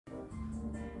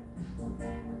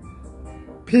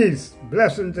Peace,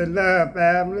 blessings, and love,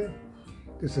 family.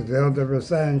 This is Elder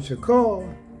Rasan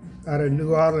Shakur out of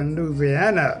New Orleans,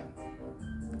 Louisiana,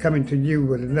 coming to you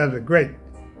with another great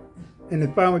and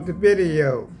informative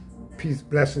video. Peace,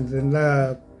 blessings, and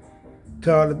love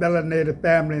to all the melanated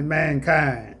family and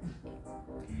mankind.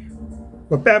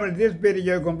 Well, family, this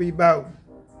video is going to be about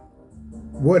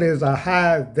what is a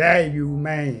high-value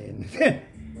man.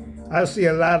 I see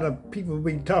a lot of people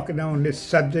be talking on this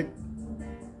subject.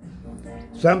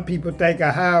 Some people think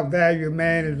a high-value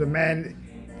man is a man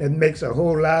that makes a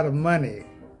whole lot of money,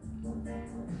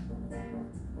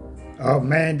 or a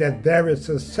man that's very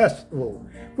successful,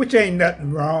 which ain't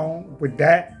nothing wrong with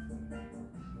that.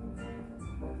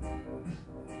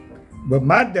 But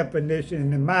my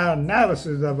definition and my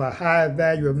analysis of a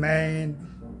high-value man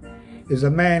is a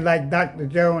man like Dr.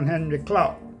 John Henry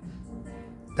Clark,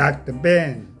 Dr.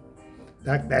 Ben,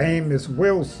 Dr. Amos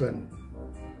Wilson.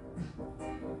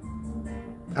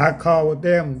 I call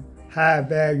them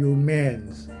high-value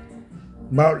men.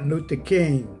 Martin Luther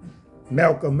King,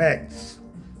 Malcolm X,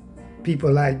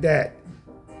 people like that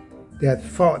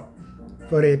fought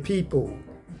for their people,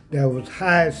 that was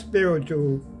high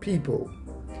spiritual people.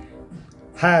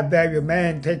 High-value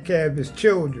man take care of his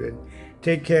children,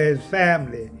 take care of his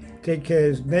family, take care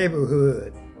of his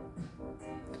neighborhood.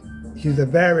 He's a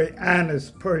very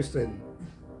honest person,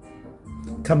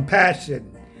 compassion,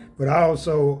 but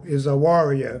also is a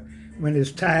warrior when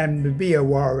it's time to be a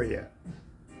warrior.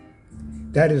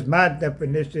 That is my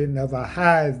definition of a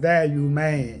high-value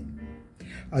man,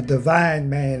 a divine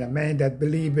man, a man that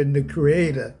believes in the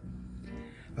Creator,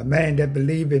 a man that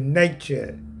believes in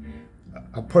nature,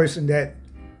 a person that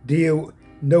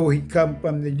know he come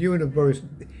from the universe,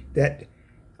 that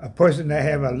a person that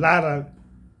have a lot of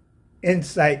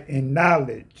insight and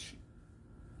knowledge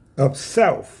of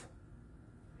self.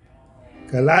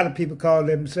 A lot of people call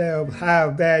themselves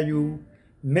high-value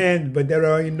men, but they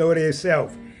don't even know their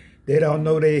self. They don't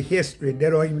know their history. They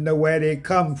don't even know where they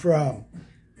come from.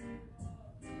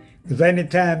 Because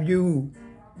anytime you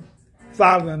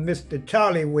following Mr.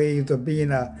 Charlie ways of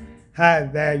being a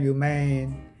high-value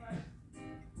man,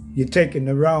 you're taking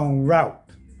the wrong route.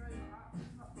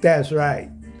 That's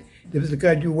right. Just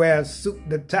because you wear a suit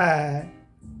and a tie,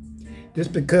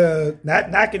 just because,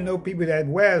 not knocking no people that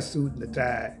wear a suit and a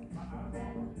tie,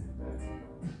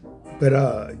 but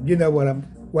you know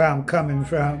where I'm coming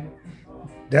from.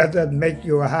 That doesn't make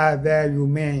you a high-value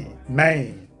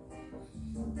man.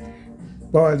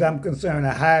 As far as I'm concerned,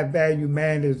 a high-value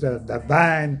man is a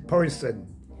divine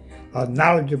person, a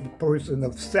knowledgeable person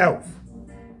of self,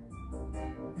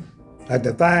 a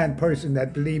divine person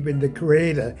that believes in the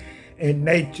Creator, in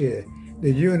nature,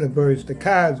 the universe, the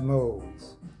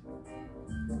cosmos,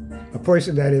 a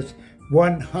person that is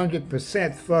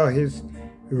 100% for his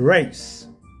race.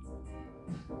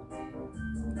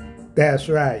 That's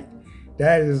right.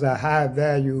 That is a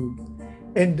high-value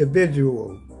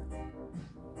individual.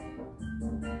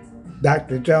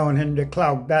 Dr. John Henry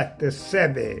Clark, Dr.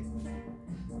 Sebi,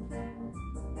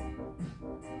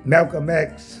 Malcolm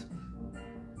X,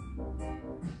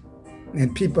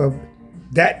 and people of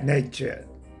that nature.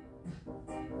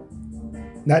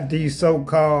 Not these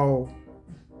so-called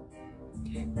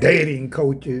dating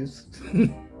coaches.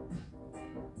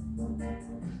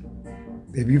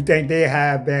 If you think they're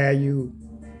high value,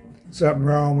 something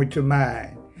wrong with your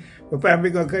mind. But family,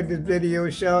 we're going to cut this video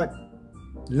short.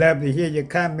 Love to hear your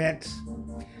comments.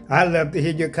 I love to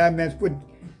hear your comments.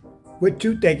 What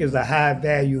you think is a high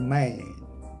value man?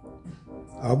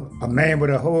 A man with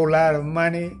a whole lot of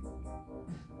money?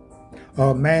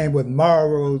 Or a man with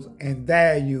morals and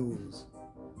values?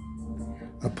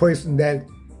 A person that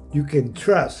you can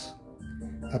trust?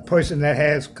 A person that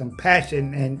has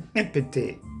compassion and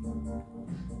empathy?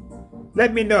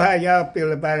 Let me know how y'all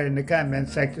feel about it in the comment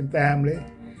section, family.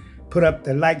 Put up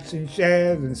the likes and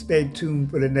shares and stay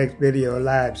tuned for the next video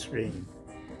live stream.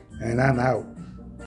 And I'm out.